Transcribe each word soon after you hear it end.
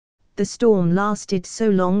The storm lasted so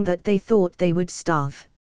long that they thought they would starve.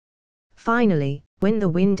 Finally, when the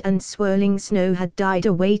wind and swirling snow had died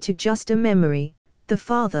away to just a memory, the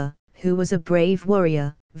father, who was a brave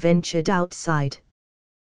warrior, ventured outside.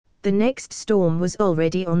 The next storm was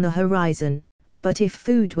already on the horizon, but if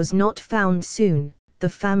food was not found soon, the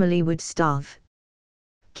family would starve.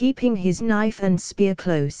 Keeping his knife and spear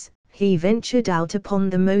close, he ventured out upon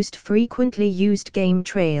the most frequently used game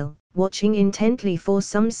trail, watching intently for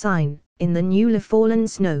some sign, in the newly fallen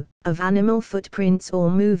snow, of animal footprints or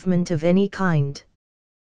movement of any kind.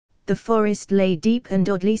 The forest lay deep and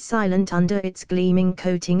oddly silent under its gleaming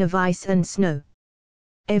coating of ice and snow.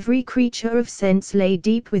 Every creature of sense lay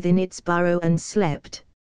deep within its burrow and slept.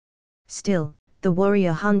 Still, the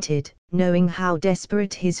warrior hunted, knowing how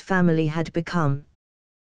desperate his family had become.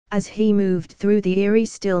 As he moved through the eerie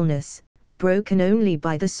stillness, broken only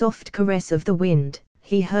by the soft caress of the wind,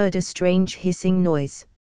 he heard a strange hissing noise.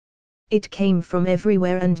 It came from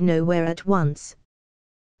everywhere and nowhere at once.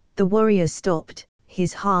 The warrior stopped,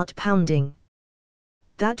 his heart pounding.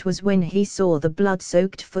 That was when he saw the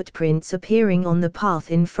blood-soaked footprints appearing on the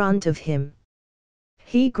path in front of him.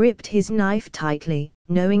 He gripped his knife tightly,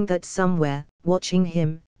 knowing that somewhere, watching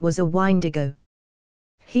him, was a Wendigo.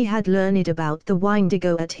 He had learned about the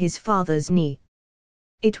Wendigo at his father's knee.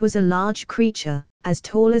 It was a large creature, as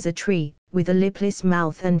tall as a tree, with a lipless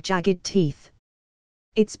mouth and jagged teeth.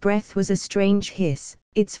 Its breath was a strange hiss,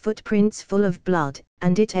 its footprints full of blood,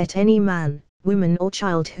 and it ate any man, woman or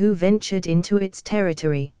child who ventured into its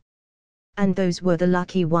territory. And those were the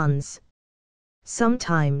lucky ones.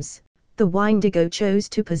 Sometimes, the Wendigo chose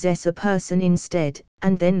to possess a person instead,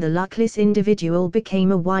 and then the luckless individual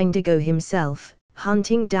became a Wendigo himself,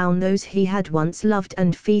 hunting down those he had once loved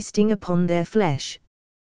and feasting upon their flesh.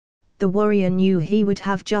 The warrior knew he would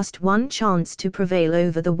have just one chance to prevail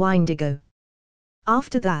over the Wendigo.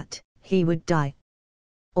 After that, he would die.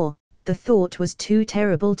 Or, the thought was too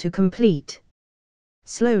terrible to complete.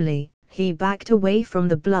 Slowly, he backed away from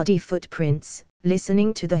the bloody footprints,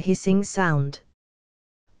 listening to the hissing sound.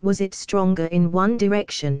 Was it stronger in one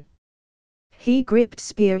direction? He gripped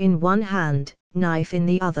spear in one hand, knife in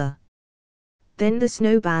the other. Then the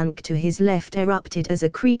snowbank to his left erupted as a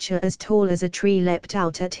creature as tall as a tree leapt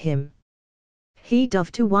out at him. He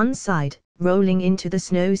dove to one side, rolling into the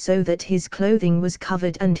snow so that his clothing was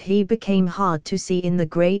covered and he became hard to see in the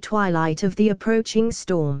grey twilight of the approaching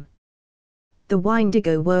storm. The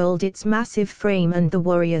Wendigo whirled its massive frame and the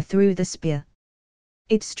warrior threw the spear.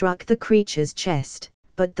 It struck the creature's chest,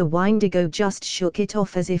 but the Wendigo just shook it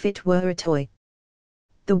off as if it were a toy.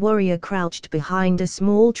 The warrior crouched behind a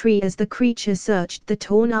small tree as the creature searched the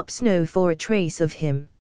torn-up snow for a trace of him.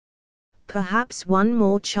 Perhaps one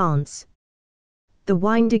more chance. The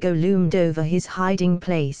Wendigo loomed over his hiding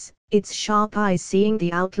place, its sharp eyes seeing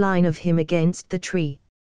the outline of him against the tree.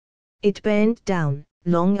 It bent down,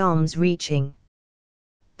 long arms reaching.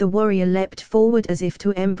 The warrior leapt forward as if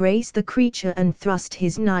to embrace the creature and thrust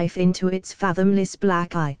his knife into its fathomless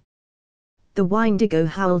black eye. The Wendigo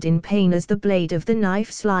howled in pain as the blade of the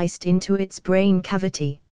knife sliced into its brain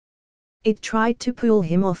cavity. It tried to pull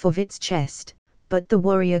him off of its chest, but the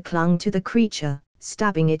warrior clung to the creature,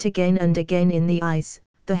 stabbing it again and again in the eyes,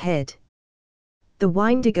 the head. The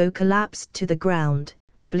Wendigo collapsed to the ground,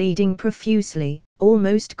 bleeding profusely,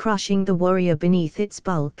 almost crushing the warrior beneath its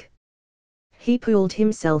bulk. He pulled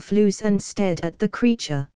himself loose and stared at the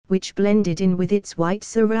creature, which blended in with its white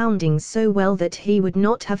surroundings so well that he would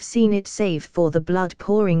not have seen it save for the blood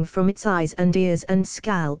pouring from its eyes and ears and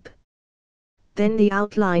scalp. Then the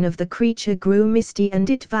outline of the creature grew misty and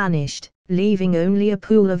it vanished, leaving only a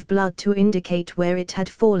pool of blood to indicate where it had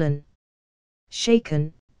fallen.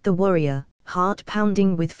 Shaken, the warrior, heart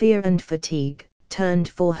pounding with fear and fatigue, turned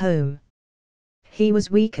for home. He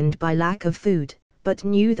was weakened by lack of food, but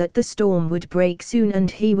knew that the storm would break soon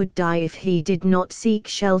and he would die if he did not seek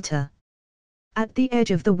shelter. At the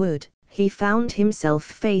edge of the wood, he found himself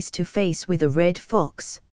face to face with a red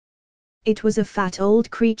fox. It was a fat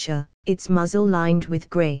old creature, its muzzle lined with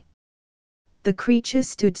grey. The creature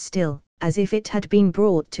stood still, as if it had been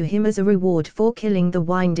brought to him as a reward for killing the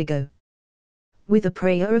Wendigo. With a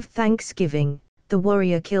prayer of thanksgiving, the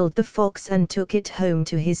warrior killed the fox and took it home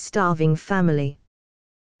to his starving family.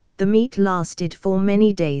 The meat lasted for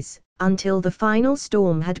many days, until the final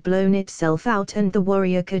storm had blown itself out and the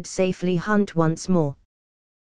warrior could safely hunt once more.